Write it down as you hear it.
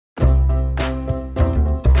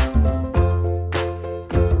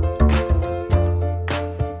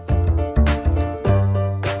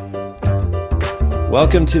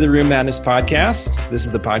Welcome to the Rheum Madness podcast. This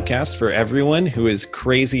is the podcast for everyone who is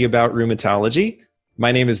crazy about rheumatology.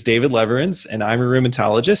 My name is David Leverins, and I'm a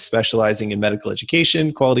rheumatologist specializing in medical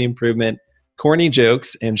education, quality improvement, corny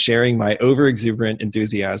jokes, and sharing my overexuberant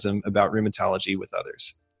enthusiasm about rheumatology with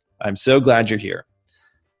others. I'm so glad you're here.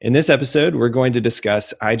 In this episode, we're going to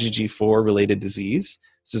discuss IgG4-related disease.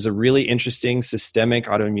 This is a really interesting systemic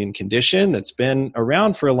autoimmune condition that's been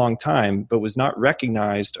around for a long time, but was not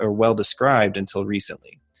recognized or well described until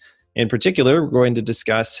recently. In particular, we're going to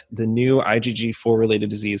discuss the new IgG4-related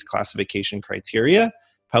disease classification criteria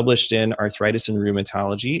published in Arthritis and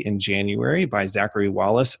Rheumatology in January by Zachary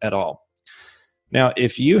Wallace et al. Now,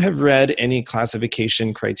 if you have read any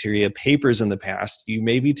classification criteria papers in the past, you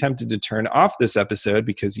may be tempted to turn off this episode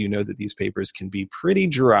because you know that these papers can be pretty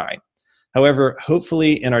dry. However,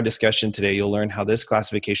 hopefully in our discussion today, you'll learn how this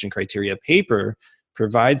classification criteria paper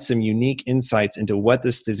provides some unique insights into what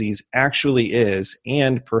this disease actually is,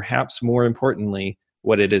 and perhaps more importantly,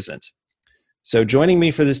 what it isn't. So joining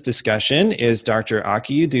me for this discussion is Dr.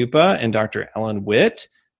 Aki Udupa and Dr. Ellen Witt.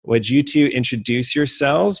 Would you two introduce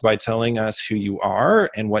yourselves by telling us who you are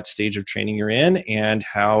and what stage of training you're in and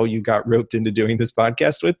how you got roped into doing this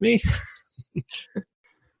podcast with me?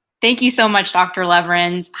 Thank you so much, Dr.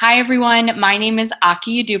 Leverins. Hi, everyone. My name is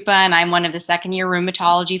Aki Udupa, and I'm one of the second-year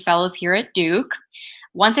rheumatology fellows here at Duke.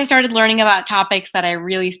 Once I started learning about topics that I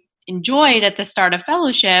really enjoyed at the start of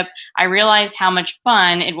fellowship, I realized how much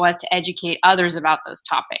fun it was to educate others about those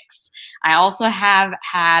topics. I also have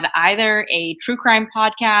had either a true crime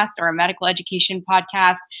podcast or a medical education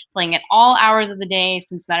podcast playing at all hours of the day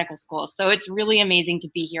since medical school. So it's really amazing to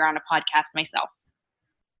be here on a podcast myself.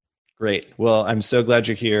 Great. Well, I'm so glad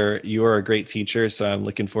you're here. You are a great teacher, so I'm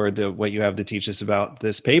looking forward to what you have to teach us about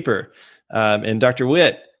this paper. And Dr.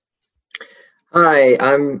 Witt. Hi,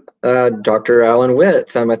 I'm Dr. Alan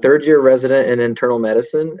Witt. I'm a third-year resident in internal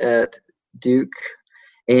medicine at Duke,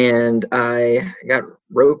 and I got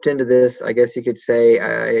roped into this, I guess you could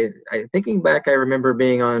say. Thinking back, I remember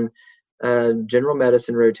being on general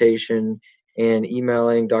medicine rotation and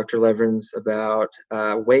emailing Dr. Leverins about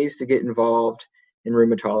ways to get involved in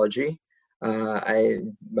rheumatology.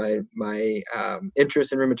 My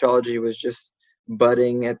interest in rheumatology was just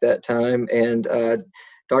budding at that time, and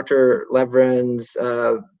Dr. Leverins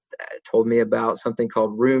told me about something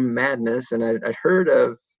called Rheum Madness, and I'd heard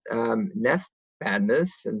of Neph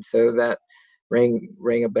Madness, and so that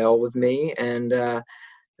rang a bell with me. And the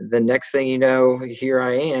next thing you know, here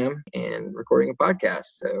I am and recording a podcast.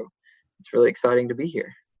 So it's really exciting to be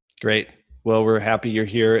here. Great. Well, we're happy you're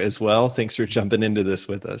here as well. Thanks for jumping into this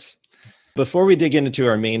with us. Before we dig into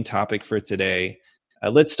our main topic for today,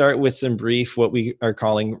 let's start with some brief, what we are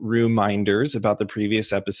calling reminders about the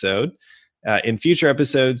previous episode. In future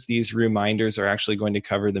episodes, these reminders are actually going to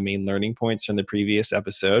cover the main learning points from the previous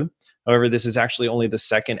episode. However, this is actually only the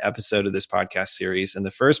second episode of this podcast series, and the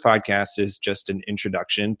first podcast is just an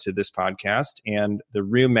introduction to this podcast and the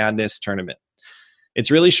Rheum Madness tournament. It's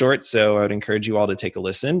really short, so I would encourage you all to take a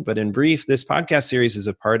listen. But in brief, this podcast series is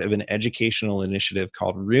a part of an educational initiative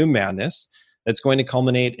called Rheum Madness that's going to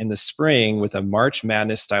culminate in the spring with a March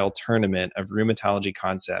Madness-style tournament of rheumatology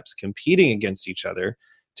concepts competing against each other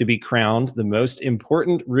to be crowned the most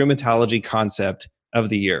important rheumatology concept of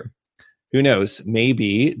the year. Who knows,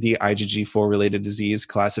 maybe the IgG4-related disease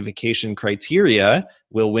classification criteria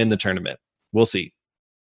will win the tournament. We'll see.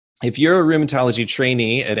 If you're a rheumatology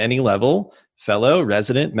trainee at any level, fellow,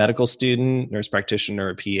 resident, medical student, nurse practitioner,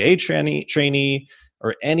 or PA trainee,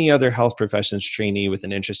 or any other health professions trainee with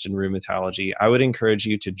an interest in rheumatology, I would encourage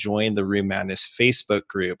you to join the Rheum Madness Facebook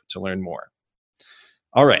group to learn more.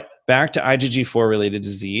 All right, back to IgG4-related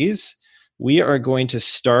disease. We are going to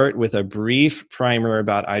start with a brief primer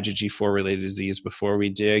about IgG4-related disease before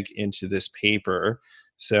we dig into this paper.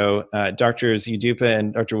 So Drs. Udupa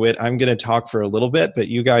and Dr. Witt, I'm going to talk for a little bit, but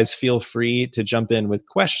you guys feel free to jump in with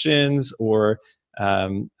questions or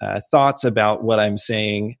thoughts about what I'm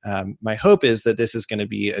saying. My hope is that this is going to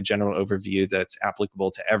be a general overview that's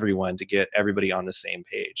applicable to everyone to get everybody on the same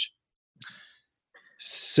page.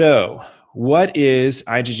 So what is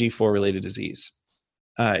IgG4-related disease?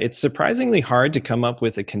 It's surprisingly hard to come up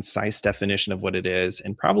with a concise definition of what it is,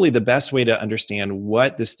 and probably the best way to understand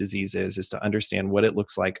what this disease is to understand what it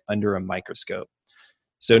looks like under a microscope.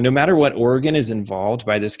 So no matter what organ is involved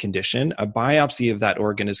by this condition, a biopsy of that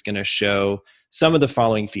organ is going to show some of the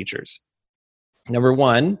following features. Number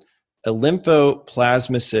one, a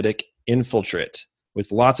lymphoplasmacytic infiltrate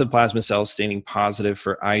with lots of plasma cells staining positive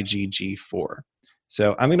for IgG4.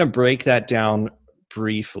 So I'm going to break that down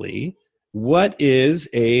briefly. What is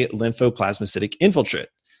a lymphoplasmacytic infiltrate?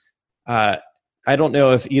 I don't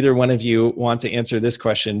know if either one of you want to answer this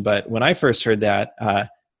question, but when I first heard that,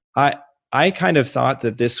 I kind of thought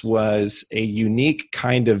that this was a unique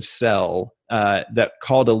kind of cell that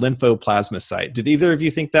called a lymphoplasmacyte. Did either of you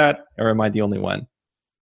think that, or am I the only one?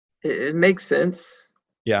 It makes sense.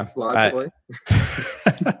 Yeah, logically.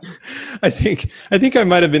 I think I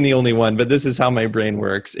might have been the only one, but this is how my brain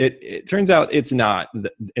works. It turns out it's not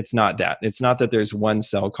that. It's not that there's one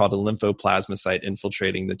cell called a lymphoplasmacyte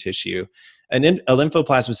infiltrating the tissue. A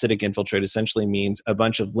lymphoplasmacytic infiltrate essentially means a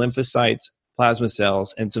bunch of lymphocytes, plasma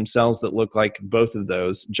cells, and some cells that look like both of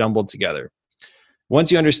those jumbled together.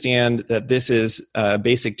 Once you understand that this is a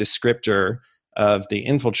basic descriptor of the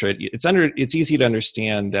infiltrate, it's easy to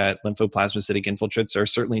understand that lymphoplasmacytic infiltrates are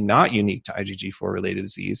certainly not unique to IgG4 related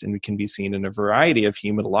disease and can be seen in a variety of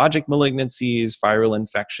hematologic malignancies, viral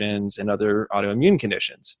infections, and other autoimmune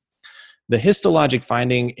conditions. The histologic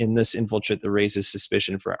finding in this infiltrate that raises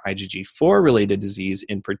suspicion for IgG4 related disease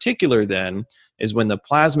in particular then is when the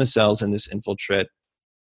plasma cells in this infiltrate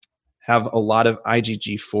have a lot of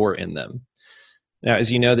IgG4 in them. Now,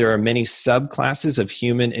 as you know, there are many subclasses of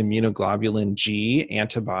human immunoglobulin G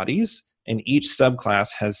antibodies, and each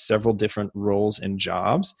subclass has several different roles and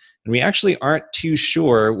jobs, and we actually aren't too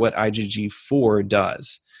sure what IgG4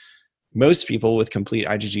 does. Most people with complete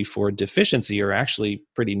IgG4 deficiency are actually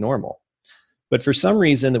pretty normal. But for some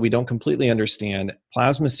reason that we don't completely understand,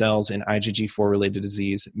 plasma cells in IgG4-related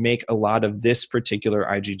disease make a lot of this particular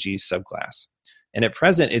IgG subclass. And at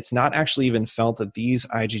present, it's not actually even felt that these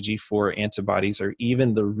IgG4 antibodies are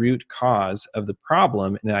even the root cause of the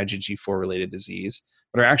problem in IgG4-related disease,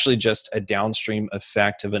 but are actually just a downstream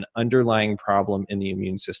effect of an underlying problem in the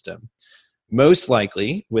immune system. Most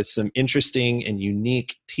likely with some interesting and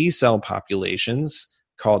unique T cell populations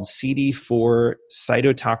called CD4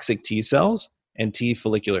 cytotoxic T cells and T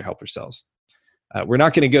follicular helper cells. We're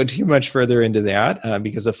not going to go too much further into that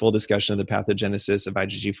because a full discussion of the pathogenesis of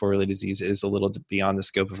IgG4-related disease is a little beyond the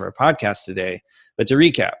scope of our podcast today. But to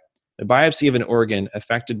recap, the biopsy of an organ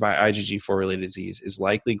affected by IgG4-related disease is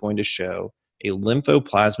likely going to show a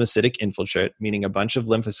lymphoplasmacytic infiltrate, meaning a bunch of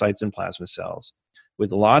lymphocytes and plasma cells,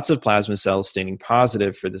 with lots of plasma cells staining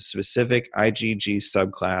positive for the specific IgG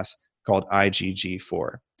subclass called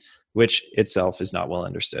IgG4, which itself is not well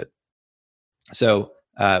understood. So,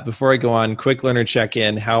 before I go on, quick learner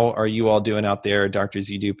check-in. How are you all doing out there,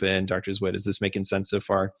 Drs. Udupa and Drs. Witt? Is this making sense so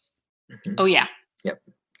far? Oh, yeah. Yep.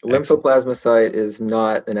 Lymphoplasmacyte is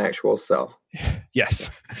not an actual cell.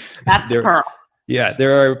 Yes. That's the pearl. Yeah,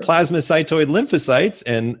 there are plasmacytoid lymphocytes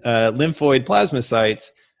and lymphoid plasmacytes,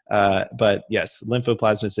 but yes,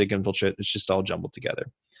 lymphoplasmacytic infiltrate, it's just all jumbled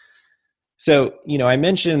together. So, I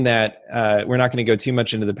mentioned that we're not going to go too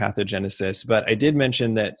much into the pathogenesis, but I did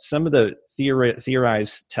mention that some of the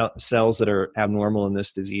theorized cells that are abnormal in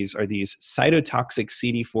this disease are these cytotoxic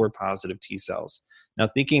CD4 positive T cells. Now,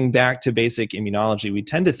 thinking back to basic immunology, we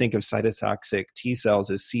tend to think of cytotoxic T cells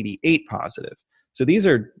as CD8 positive. So these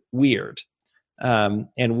are weird.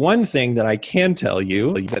 And one thing that I can tell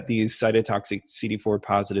you that these cytotoxic CD4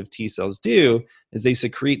 positive T cells do is they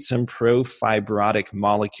secrete some pro-fibrotic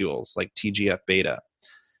molecules like TGF-beta.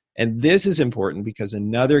 And this is important because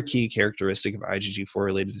another key characteristic of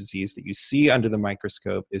IgG4-related disease that you see under the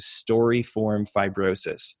microscope is storiform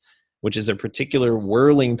fibrosis, which is a particular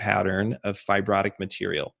whirling pattern of fibrotic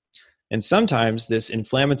material. And sometimes this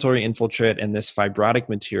inflammatory infiltrate and this fibrotic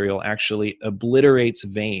material actually obliterates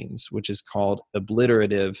veins, which is called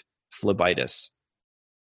obliterative phlebitis.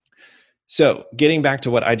 So getting back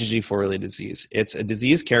to what IgG4-related disease, it's a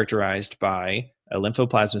disease characterized by a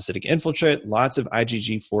lymphoplasmacytic infiltrate, lots of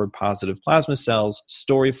IgG4 positive plasma cells,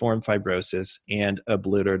 storiform fibrosis, and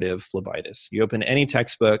obliterative phlebitis. You open any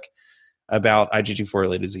textbook about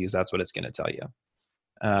IgG4-related disease, that's what it's going to tell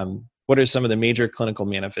you. What are some of the major clinical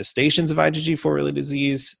manifestations of IgG4-related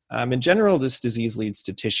disease? In general, this disease leads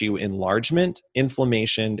to tissue enlargement,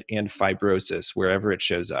 inflammation, and fibrosis wherever it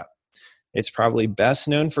shows up. It's probably best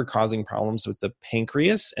known for causing problems with the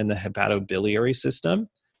pancreas and the hepatobiliary system.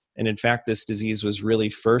 And in fact, this disease was really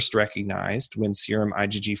first recognized when serum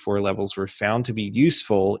IgG4 levels were found to be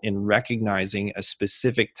useful in recognizing a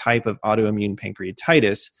specific type of autoimmune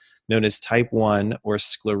pancreatitis known as type 1 or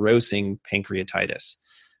sclerosing pancreatitis,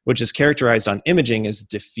 which is characterized on imaging as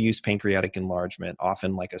diffuse pancreatic enlargement,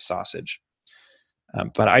 often like a sausage.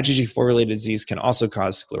 But IgG4-related disease can also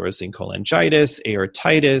cause sclerosing cholangitis,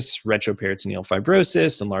 aortitis, retroperitoneal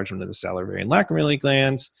fibrosis, enlargement of the salivary and lacrimal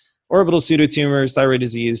glands, orbital pseudotumors, thyroid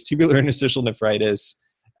disease, tubular interstitial nephritis,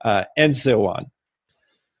 and so on.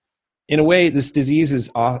 In a way, this disease is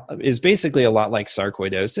basically a lot like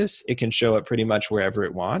sarcoidosis. It can show up pretty much wherever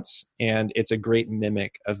it wants, and it's a great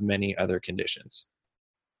mimic of many other conditions.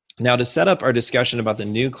 Now, to set up our discussion about the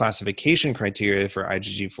new classification criteria for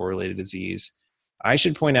IgG4-related disease, I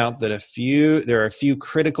should point out that there are a few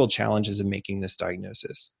critical challenges in making this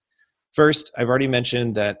diagnosis. First, I've already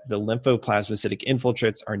mentioned that the lymphoplasmacytic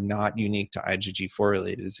infiltrates are not unique to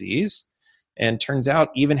IgG4-related disease. And turns out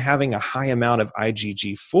even having a high amount of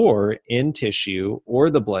IgG4 in tissue or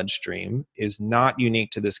the bloodstream is not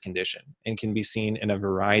unique to this condition and can be seen in a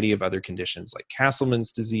variety of other conditions like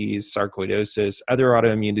Castleman's disease, sarcoidosis, other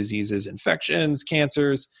autoimmune diseases, infections,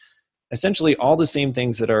 cancers, essentially all the same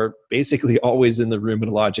things that are basically always in the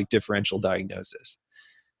rheumatologic differential diagnosis.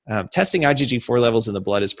 Testing IgG4 levels in the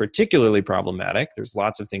blood is particularly problematic. There's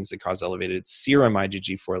lots of things that cause elevated serum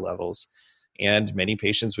IgG4 levels. And many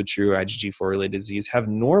patients with true IgG4-related disease have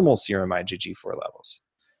normal serum IgG4 levels.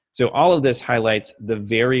 So all of this highlights the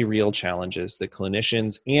very real challenges that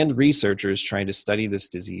clinicians and researchers trying to study this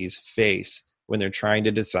disease face when they're trying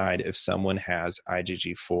to decide if someone has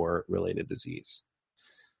IgG4-related disease.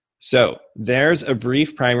 So there's a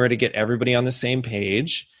brief primer to get everybody on the same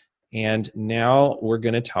page. And now we're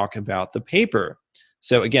going to talk about the paper.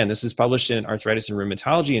 So again, this is published in Arthritis and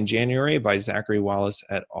Rheumatology in January by Zachary Wallace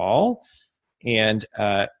et al. And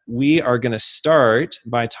we are going to start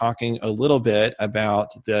by talking a little bit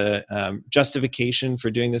about the justification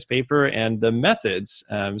for doing this paper and the methods.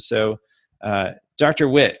 So Dr.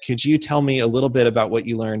 Witt, could you tell me a little bit about what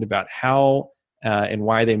you learned about how and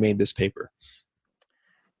why they made this paper?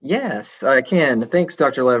 Yes, I can. Thanks,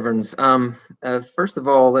 Dr. Leverins. First of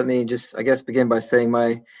all, let me just, begin by saying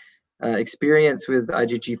my experience with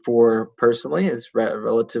IgG4 personally is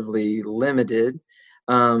relatively limited.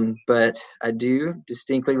 But I do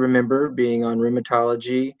distinctly remember being on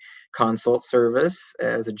rheumatology consult service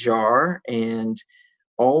as a JAR and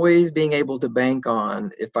always being able to bank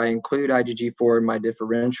on, if I include IgG4 in my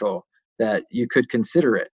differential, that you could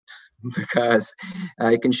consider it because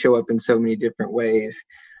it can show up in so many different ways.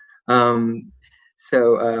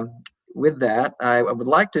 With that, I would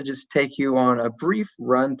like to just take you on a brief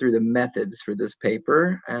run through the methods for this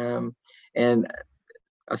paper. And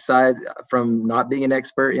aside from not being an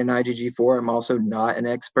expert in IgG4, I'm also not an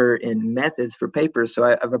expert in methods for papers. So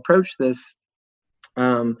I've approached this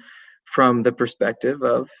from the perspective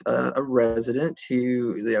of a resident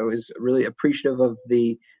who is really appreciative of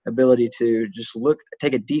the ability to just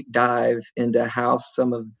take a deep dive into how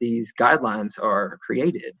some of these guidelines are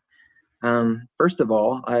created. First of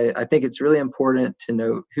all, I think it's really important to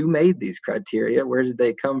note who made these criteria, where did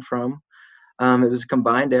they come from. It was a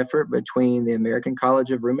combined effort between the American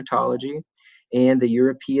College of Rheumatology and the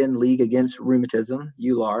European League Against Rheumatism,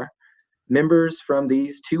 EULAR. Members from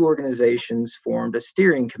these two organizations formed a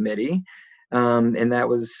steering committee, and that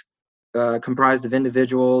was comprised of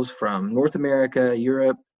individuals from North America,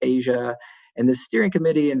 Europe, Asia, and the steering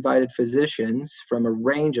committee invited physicians from a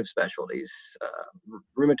range of specialties,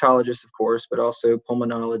 rheumatologists, of course, but also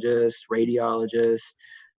pulmonologists, radiologists,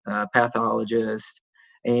 pathologists,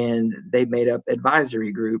 and they made up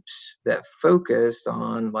advisory groups that focused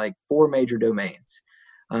on like four major domains.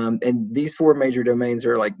 And these four major domains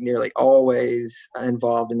are like nearly always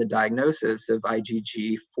involved in the diagnosis of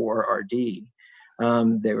IgG4-RD.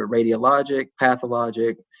 They were radiologic,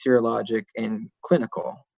 pathologic, serologic, and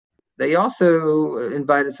clinical. They also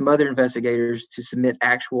invited some other investigators to submit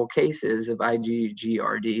actual cases of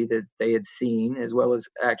IgG-RD that they had seen, as well as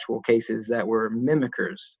actual cases that were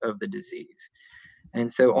mimickers of the disease. And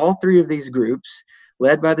so all three of these groups,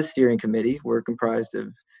 led by the steering committee, were comprised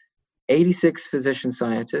of 86 physician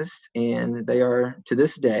scientists, and they are, to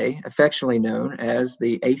this day, affectionately known as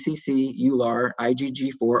the ACC EULAR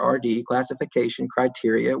IgG4-RD Classification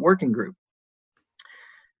Criteria Working Group.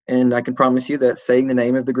 And I can promise you that saying the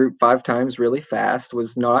name of the group 5 times really fast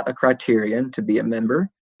was not a criterion to be a member.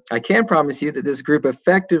 I can promise you that this group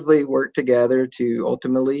effectively worked together to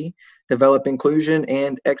ultimately develop inclusion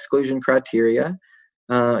and exclusion criteria,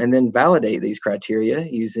 and then validate these criteria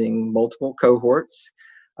using multiple cohorts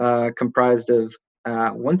comprised of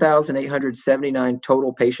 1,879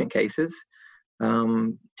 total patient cases.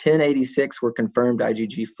 1086 were confirmed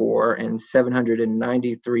IgG4 and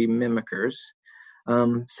 793 mimickers.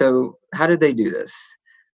 So how did they do this?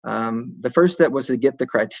 The first step was to get the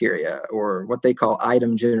criteria, or what they call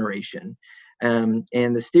item generation. And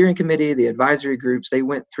the steering committee, the advisory groups, they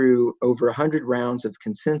went through over 100 rounds of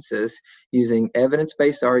consensus using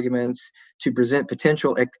evidence-based arguments to present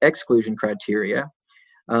potential exclusion criteria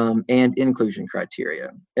and inclusion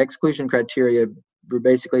criteria. Exclusion criteria were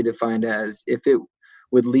basically defined as if it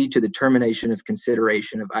would lead to the termination of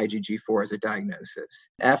consideration of IgG4 as a diagnosis.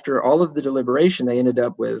 After all of the deliberation, they ended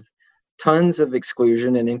up with tons of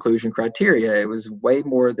exclusion and inclusion criteria. It was way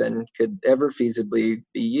more than could ever feasibly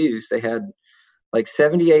be used. They had like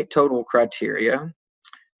 78 total criteria,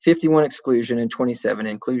 51 exclusion, and 27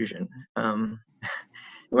 inclusion.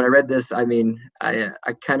 When I read this, I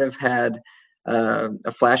kind of had a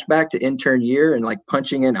flashback to intern year and like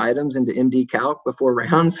punching in items into MD Calc before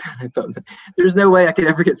rounds. I thought, there's no way I could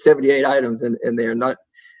ever get 78 items in there.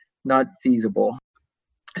 Not feasible.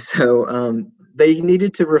 So they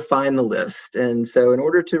needed to refine the list. And so in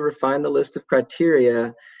order to refine the list of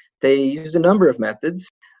criteria, they used a number of methods.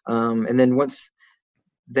 And then once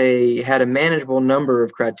they had a manageable number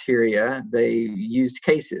of criteria, they used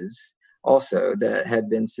cases also that had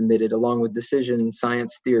been submitted along with decision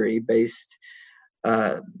science theory based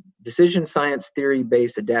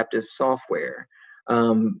adaptive software.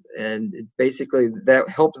 And basically that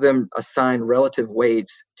helped them assign relative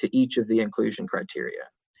weights to each of the inclusion criteria.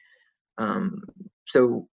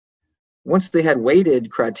 So once they had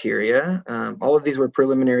weighted criteria, all of these were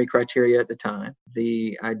preliminary criteria at the time.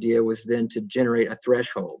 The idea was then to generate a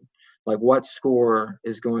threshold, like what score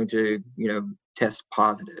is going to, test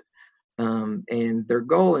positive. And their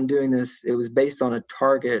goal in doing this, it was based on a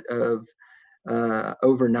target of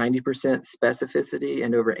over 90% specificity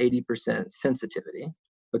and over 80% sensitivity.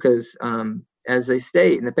 Because as they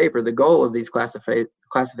state in the paper, the goal of these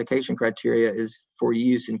classification criteria is for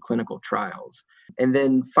use in clinical trials. And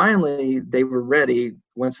then finally, they were ready,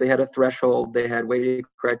 once they had a threshold, they had weighted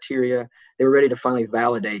criteria, they were ready to finally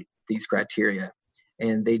validate these criteria.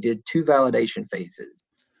 And they did 2 validation phases.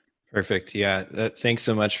 Perfect. Yeah. Thanks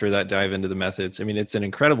so much for that dive into the methods. I mean, it's an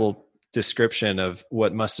incredible description of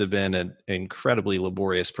what must have been an incredibly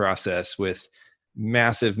laborious process with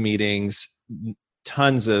massive meetings,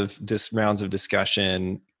 tons of rounds of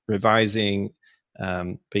discussion, revising.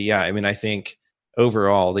 But yeah, I mean, I think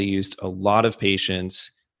overall they used a lot of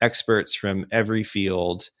patients, experts from every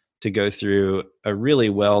field to go through a really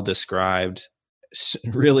well described,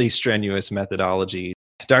 really strenuous methodology.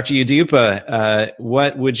 Dr. Udupa,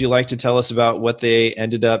 what would you like to tell us about what they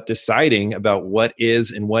ended up deciding about what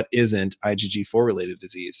is and what isn't IgG4 related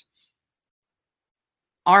disease?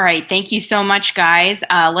 All right. Thank you so much, guys.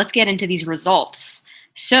 Let's get into these results.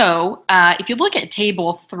 So if you look at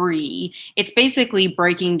table 3, it's basically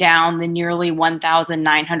breaking down the nearly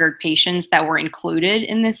 1,900 patients that were included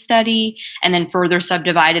in this study, and then further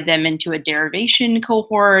subdivided them into a derivation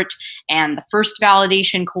cohort and the first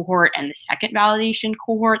validation cohort and the second validation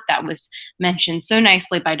cohort that was mentioned so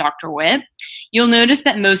nicely by Dr. Witt. You'll notice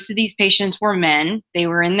that most of these patients were men. They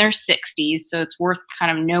were in their 60s, so it's worth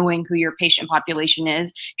kind of knowing who your patient population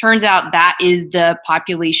is. Turns out that is the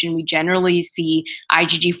population we generally see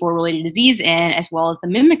IgG4-related disease in, as well as the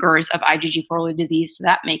mimickers of IgG4-related disease, so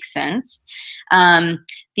that makes sense.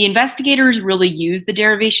 The investigators really used the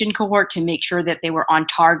derivation cohort to make sure that they were on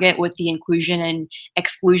target with the inclusion and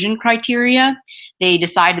exclusion criteria. They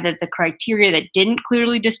decided that the criteria that didn't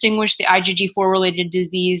clearly distinguish the IgG4-related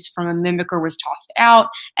disease from a mimicker was tossed out,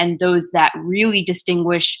 and those that really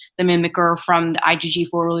distinguished the mimicker from the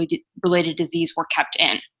IgG4-related disease were kept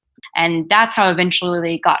in. And that's how eventually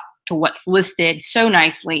they got to what's listed so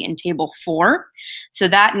nicely in table 4. So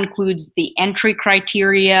that includes the entry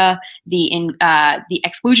criteria, the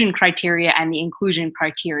exclusion criteria, and the inclusion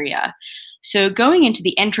criteria. So going into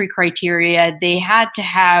the entry criteria, they had to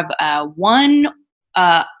have one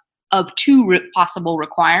of 2 possible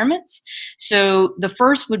requirements. So the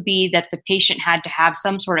first would be that the patient had to have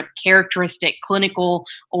some sort of characteristic clinical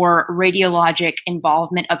or radiologic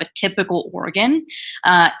involvement of a typical organ.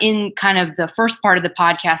 In kind of the first part of the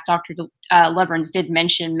podcast, Dr. Leverins did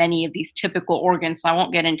mention many of these typical organs, so I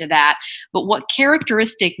won't get into that. But what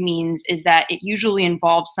characteristic means is that it usually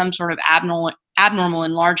involves some sort of abnormal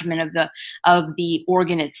enlargement of the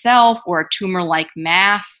organ itself or a tumor-like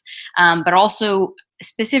mass, but also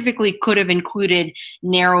specifically could have included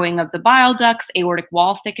narrowing of the bile ducts, aortic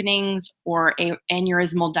wall thickenings, or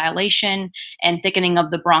aneurysmal dilation, and thickening of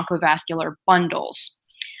the bronchovascular bundles.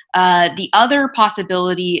 The other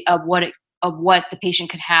possibility of what the patient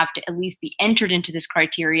could have to at least be entered into this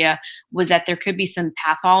criteria was that there could be some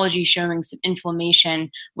pathology showing some inflammation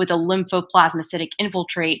with a lymphoplasmacytic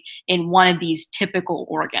infiltrate in one of these typical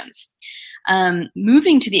organs.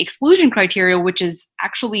 Moving to the exclusion criteria, which is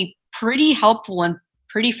actually pretty helpful and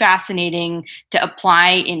pretty fascinating to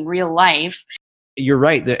apply in real life. You're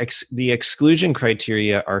right. The exclusion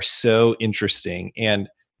criteria are so interesting. And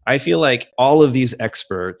I feel like all of these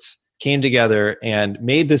experts came together and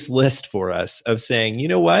made this list for us of saying, you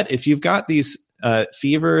know what, if you've got these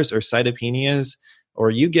fevers or cytopenias or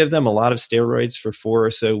you give them a lot of steroids for 4 or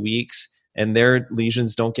so weeks and their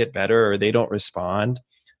lesions don't get better or they don't respond.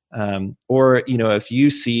 Or, if you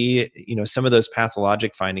see, some of those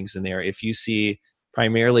pathologic findings in there, if you see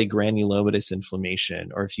primarily granulomatous inflammation,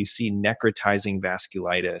 or if you see necrotizing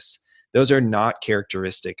vasculitis, those are not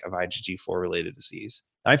characteristic of IgG4 related disease.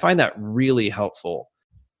 I find that really helpful.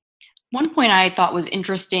 One point I thought was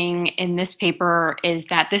interesting in this paper is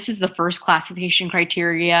that this is the first classification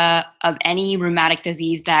criteria of any rheumatic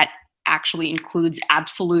disease that actually includes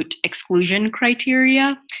absolute exclusion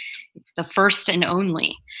criteria. It's the first and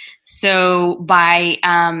only. So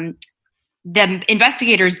the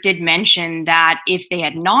investigators did mention that if they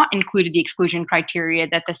had not included the exclusion criteria,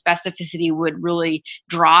 that the specificity would really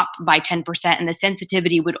drop by 10% and the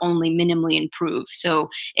sensitivity would only minimally improve. So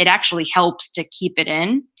it actually helps to keep it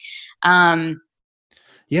in.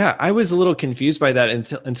 Yeah, I was a little confused by that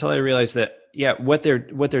until I realized that, what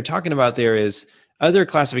they're talking about there is other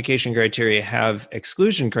classification criteria have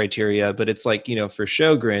exclusion criteria, but it's like, for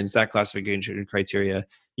Sjogren's, that classification criteria,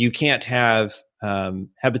 you can't have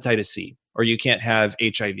hepatitis C or you can't have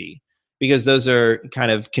HIV, because those are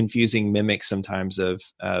kind of confusing mimics sometimes of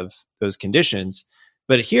those conditions.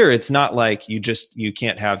 But here it's not like you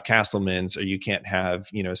can't have Castleman's or you can't have,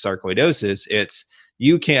 sarcoidosis. It's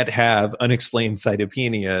you can't have unexplained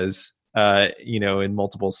cytopenias, in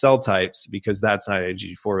multiple cell types, because that's not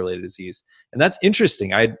IgG4 related disease. And that's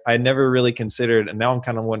interesting. I never really considered, and now I'm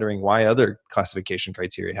kind of wondering why other classification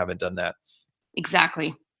criteria haven't done that.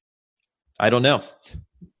 Exactly. I don't know.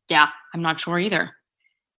 Yeah, I'm not sure either.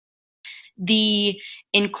 The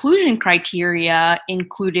inclusion criteria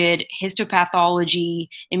included histopathology,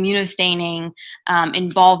 immunostaining,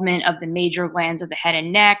 involvement of the major glands of the head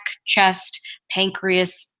and neck, chest,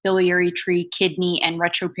 pancreas, biliary tree, kidney, and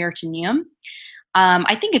retroperitoneum.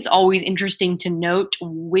 I think it's always interesting to note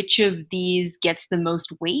which of these gets the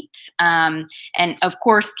most weight. And of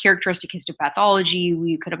course, characteristic histopathology,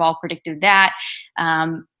 we could have all predicted that.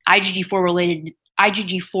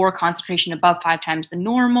 IgG4 concentration above 5 times the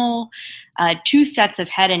normal, 2 sets of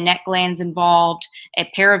head and neck glands involved, a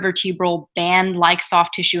paravertebral band-like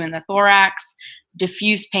soft tissue in the thorax,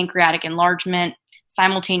 diffuse pancreatic enlargement,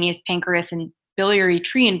 simultaneous pancreas and biliary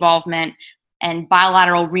tree involvement, and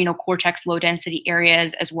bilateral renal cortex low density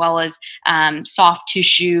areas, as well as soft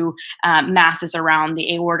tissue masses around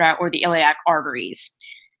the aorta or the iliac arteries.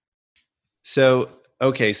 So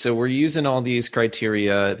we're using all these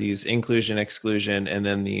criteria, these inclusion, exclusion, and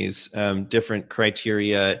then these different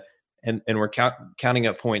criteria, and we're counting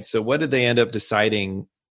up points. So what did they end up deciding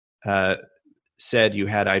said you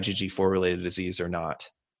had IgG4 related disease or not?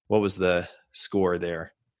 What was the score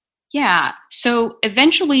there? Yeah, so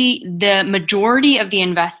eventually the majority of the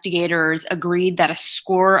investigators agreed that a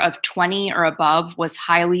score of 20 or above was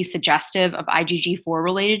highly suggestive of IgG4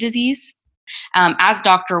 related disease. As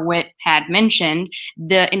Dr. Witt had mentioned,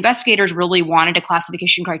 the investigators really wanted a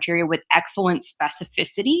classification criteria with excellent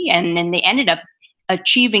specificity, and then they ended up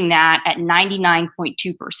achieving that at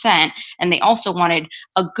 99.2%. And they also wanted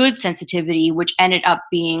a good sensitivity, which ended up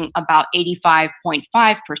being about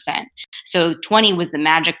 85.5%. So 20 was the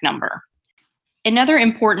magic number. Another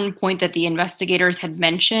important point that the investigators had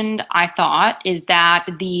mentioned, I thought, is that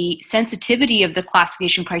the sensitivity of the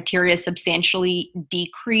classification criteria substantially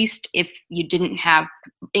decreased if you didn't have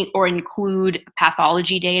or include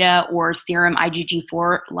pathology data or serum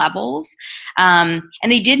IgG4 levels. And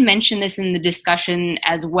they did mention this in the discussion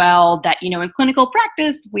as well, that, in clinical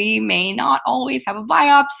practice, we may not always have a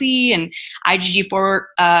biopsy, and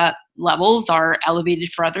IgG4 levels are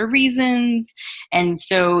elevated for other reasons. And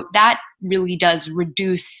so that really does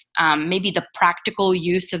reduce maybe the practical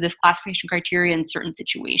use of this classification criteria in certain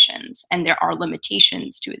situations. And there are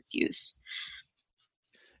limitations to its use.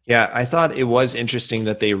 Yeah, I thought it was interesting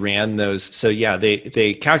that they ran those. So yeah,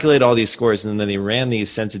 they calculate all these scores and then they ran these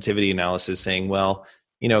sensitivity analysis saying, well,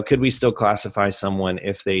 could we still classify someone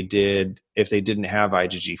if they didn't have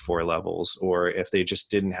IgG4 levels, or if they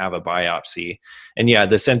just didn't have a biopsy? And yeah,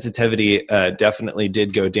 the sensitivity definitely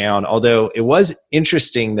did go down, although it was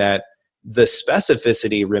interesting that the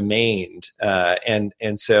specificity remained.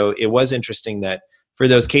 And so it was interesting that for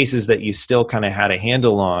those cases that you still kind of had a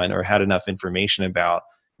handle on or had enough information about,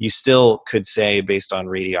 you still could say based on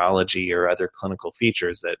radiology or other clinical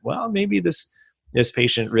features that, well, maybe this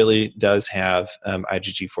patient really does have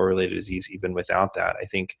IgG4 related disease even without that. I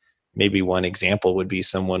think maybe one example would be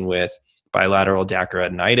someone with bilateral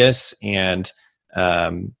dacryoadenitis and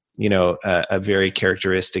a very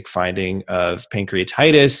characteristic finding of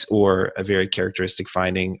pancreatitis, or a very characteristic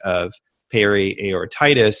finding of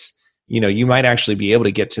periaortitis. You might actually be able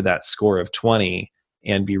to get to that score of 20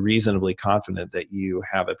 and be reasonably confident that you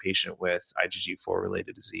have a patient with IgG4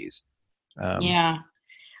 related disease. Yeah.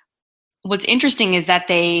 What's interesting is that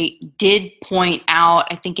they did point out,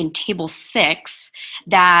 I think in table 6,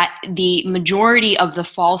 that the majority of the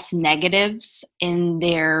false negatives in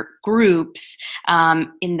their groups,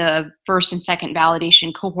 in the first and second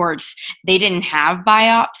validation cohorts, they didn't have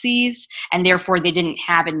biopsies, and therefore they didn't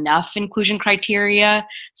have enough inclusion criteria.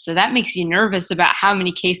 So that makes you nervous about how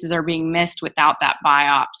many cases are being missed without that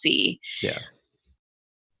biopsy. Yeah.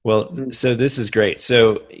 Well, so this is great.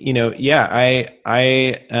 So, I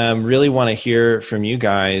really want to hear from you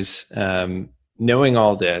guys, knowing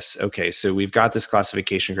all this. Okay, so we've got this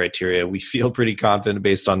classification criteria. We feel pretty confident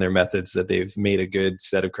based on their methods that they've made a good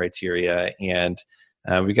set of criteria. And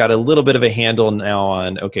we've got a little bit of a handle now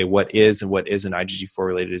on, okay, what is and what isn't IgG4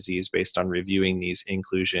 related disease based on reviewing these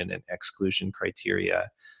inclusion and exclusion criteria.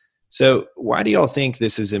 So why do y'all think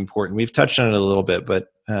this is important? We've touched on it a little bit, but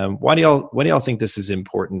why do y'all think this is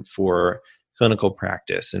important for clinical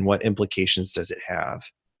practice, and what implications does it have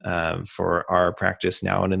for our practice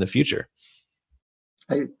now and in the future?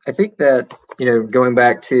 I think that, going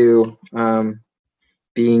back to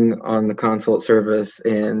being on the consult service,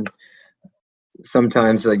 and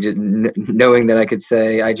sometimes like just knowing that I could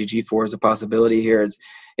say IgG4 is a possibility here,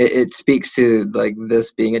 it speaks to like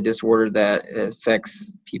this being a disorder that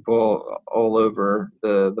affects people all over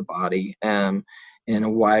the body in a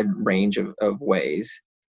wide range of ways.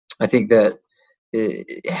 I think that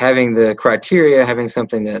having the criteria, having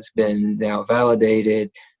something that's been now validated,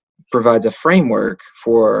 provides a framework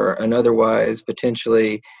for an otherwise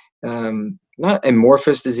potentially not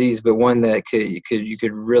amorphous disease, but one that you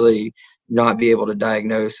could really not be able to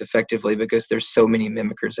diagnose effectively because there's so many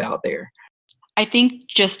mimickers out there. I think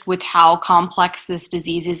just with how complex this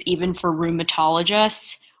disease is, even for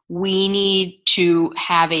rheumatologists, we need to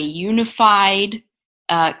have a unified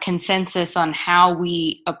consensus on how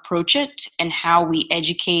we approach it and how we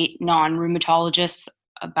educate non-rheumatologists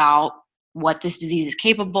about what this disease is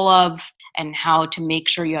capable of and how to make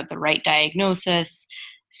sure you have the right diagnosis.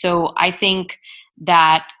 So I think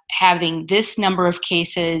that having this number of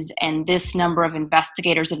cases and this number of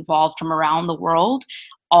investigators involved from around the world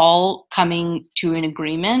all coming to an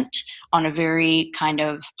agreement on a very kind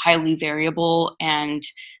of highly variable and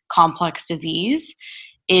complex disease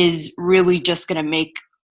is really just going to make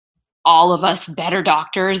all of us better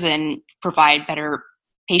doctors and provide better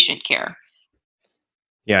patient care.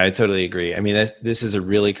 Yeah, I totally agree. I mean, this is a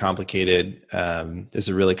really complicated,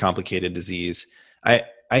 disease.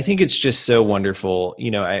 I think it's just so wonderful.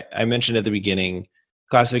 I mentioned at the beginning,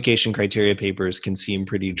 classification criteria papers can seem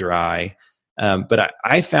pretty dry, but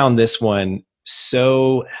I found this one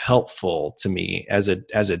so helpful to me as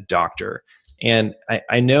a doctor. And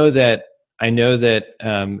I know that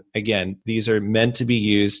again, these are meant to be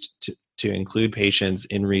used to include patients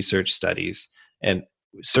in research studies, and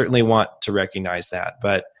certainly want to recognize that.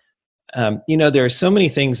 But there are so many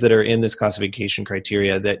things that are in this classification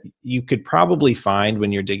criteria that you could probably find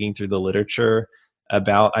when you're digging through the literature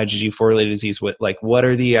about IgG4 related disease. What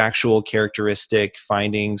are the actual characteristic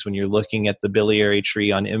findings when you're looking at the biliary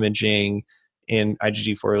tree on imaging in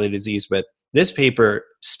IgG4 related disease? But this paper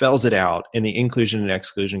spells it out in the inclusion and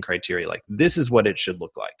exclusion criteria. Like, this is what it should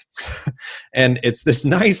look like. And it's this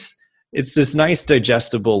nice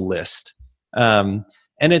digestible list.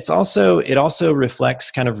 And it also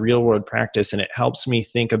reflects kind of real world practice, and it helps me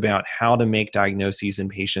think about how to make diagnoses in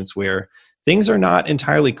patients where things are not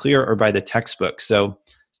entirely clear or by the textbook. So,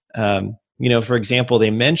 for example,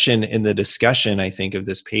 they mention in the discussion, I think, of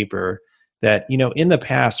this paper that, in the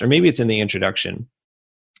past, or maybe it's in the introduction,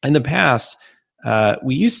 in the past,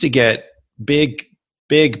 we used to get big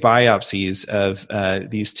biopsies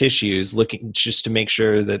of these tissues looking just to make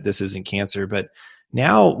sure that this isn't cancer. But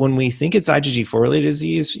now when we think it's IgG4 related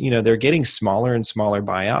disease, they're getting smaller and smaller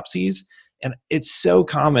biopsies. And it's so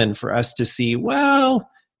common for us to see, well,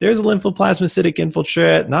 there's a lymphoplasmacytic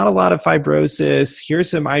infiltrate, not a lot of fibrosis. Here's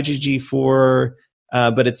some IgG4,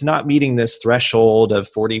 but it's not meeting this threshold of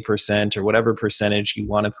 40% or whatever percentage you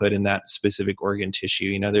want to put in that specific organ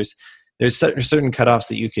tissue. There's certain cutoffs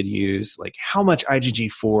that you could use, like how much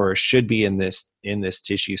IgG4 should be in this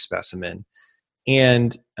tissue specimen.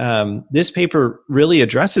 And this paper really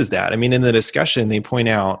addresses that. I mean, in the discussion, they point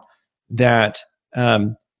out that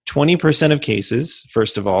 20% of cases,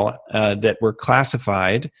 first of all, that were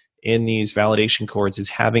classified in these validation cohorts as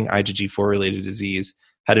having IgG4 related disease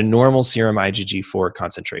had a normal serum IgG4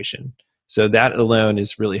 concentration. So that alone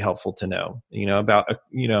is really helpful to know. About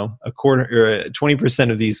a quarter or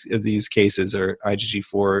 20% of these cases are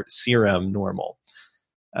IgG4 serum normal.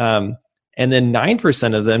 And then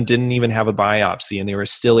 9% of them didn't even have a biopsy, and they were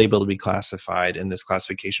still able to be classified in this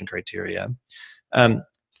classification criteria.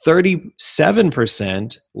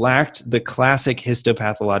 37% lacked the classic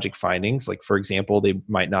histopathologic findings. Like, for example, they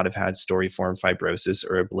might not have had storiform fibrosis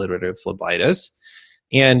or obliterative phlebitis.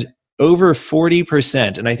 And over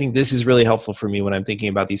 40%, and I think this is really helpful for me when I'm thinking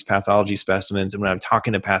about these pathology specimens and when I'm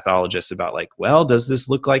talking to pathologists about like, well, does this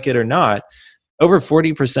look like it or not? Over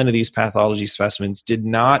 40% of these pathology specimens did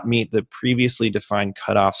not meet the previously defined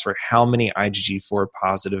cutoffs for how many IgG4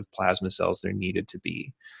 positive plasma cells there needed to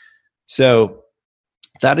be. So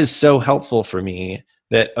that is so helpful for me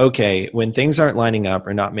that, okay, when things aren't lining up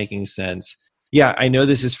or not making sense, yeah, I know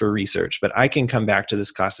this is for research, but I can come back to this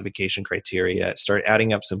classification criteria, start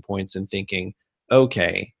adding up some points and thinking,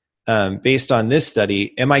 okay, based on this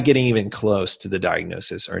study, am I getting even close to the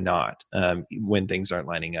diagnosis or not when things aren't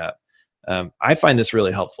lining up? I find this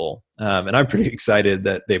really helpful, and I'm pretty excited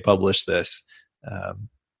that they published this.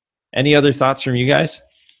 Any other thoughts from you guys?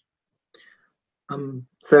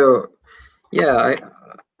 So, yeah,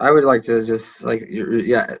 I would like to just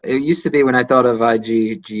it used to be when I thought of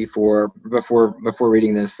IgG4 before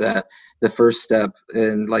reading this, that the first step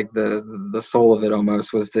and like the soul of it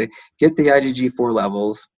almost was to get the IgG4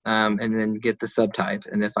 levels and then get the subtype.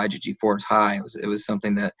 And if IgG4 is high, it was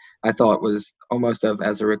something that I thought was almost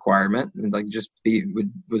as a requirement, and like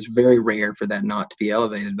was very rare for that not to be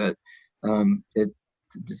elevated. But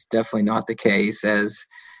it's definitely not the case as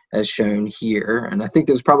shown here. And I think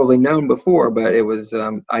it was probably known before, but it was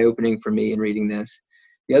eye-opening for me in reading this.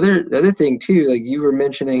 The other thing too, like you were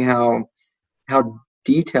mentioning how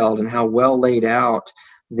detailed and how well laid out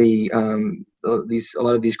a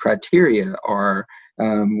lot of these criteria are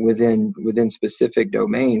within specific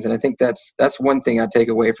domains. And I think that's one thing I take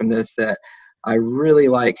away from this, that I really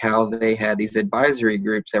like how they had these advisory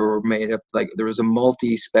groups that were made up, like there was a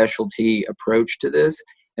multi-specialty approach to this.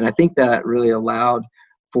 And I think that really allowed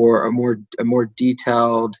for a more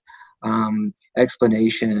detailed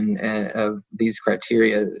explanation of these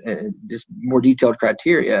criteria, just more detailed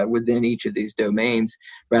criteria within each of these domains,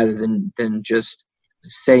 rather than just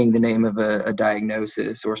saying the name of a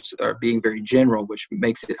diagnosis or being very general, which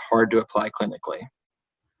makes it hard to apply clinically.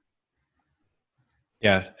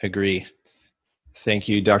 Yeah, agree. Thank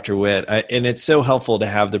you, Dr. Witt. And it's so helpful to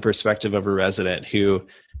have the perspective of a resident who,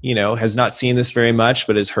 has not seen this very much,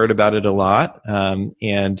 but has heard about it a lot.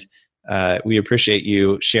 And we appreciate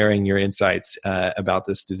you sharing your insights about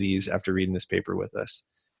this disease after reading this paper with us.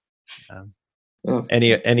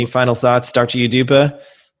 Any final thoughts, Dr. Udupa?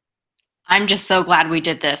 I'm just so glad we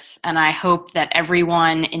did this, and I hope that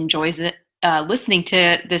everyone enjoys it, listening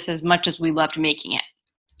to this as much as we loved making it.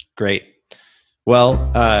 Great.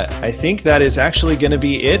 Well, I think that is actually going to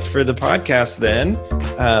be it for the podcast then.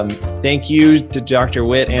 Thank you to Dr.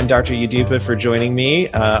 Witt and Dr. Udupa for joining me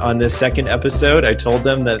on this second episode. I told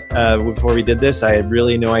them that before we did this, I had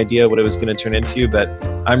really no idea what it was going to turn into, but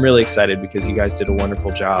I'm really excited because you guys did a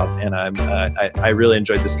wonderful job, and I really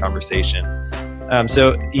enjoyed this conversation.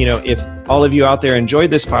 So, if all of you out there enjoyed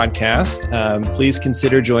this podcast, please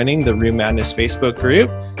consider joining the Rheum Madness Facebook group.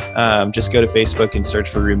 Just go to Facebook and search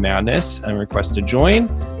for Rheum Madness and request to join.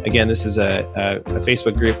 Again, this is a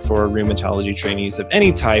Facebook group for rheumatology trainees of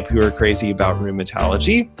any type who are crazy about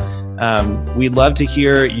rheumatology. We'd love to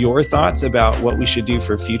hear your thoughts about what we should do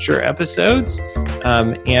for future episodes.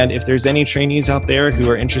 And if there's any trainees out there who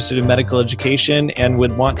are interested in medical education and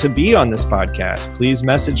would want to be on this podcast, please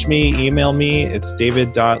message me, email me. It's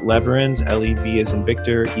david.leverenz, L-E-V as in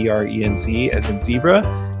Victor, E-R-E-N-Z as in zebra,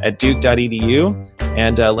 @duke.edu.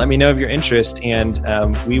 And let me know of your interest. And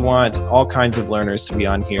we want all kinds of learners to be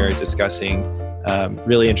on here discussing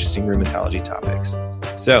really interesting rheumatology topics.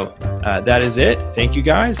 So that is it. Thank you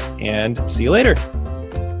guys, and see you later.